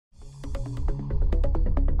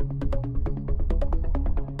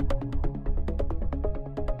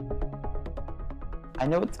I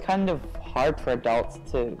know it's kind of hard for adults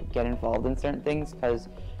to get involved in certain things because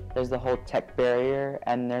there's the whole tech barrier,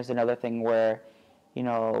 and there's another thing where,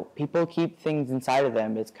 people keep things inside of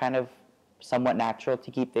them. It's kind of somewhat natural to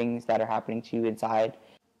keep things that are happening to you inside.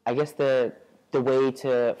 I guess the way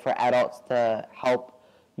for adults to help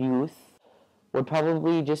youth would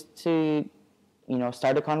probably just to,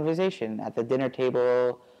 start a conversation at the dinner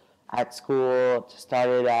table, at school, to start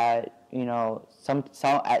it at,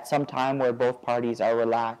 at some time where both parties are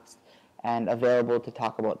relaxed and available to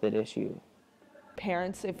talk about that issue.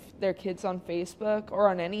 Parents, if their kid's on Facebook or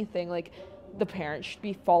on anything, like, the parents should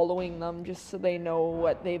be following them just so they know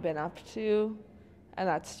what they've been up to, and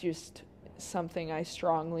that's just something I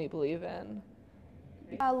strongly believe in.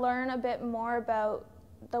 Learn a bit more about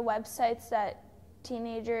the websites that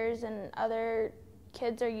teenagers and other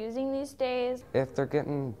kids are using these days. If they're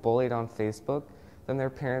getting bullied on Facebook, then their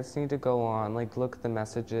parents need to go on, look at the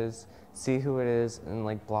messages, see who it is,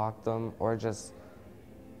 and block them, or just,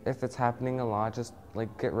 if it's happening a lot, just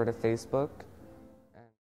get rid of Facebook.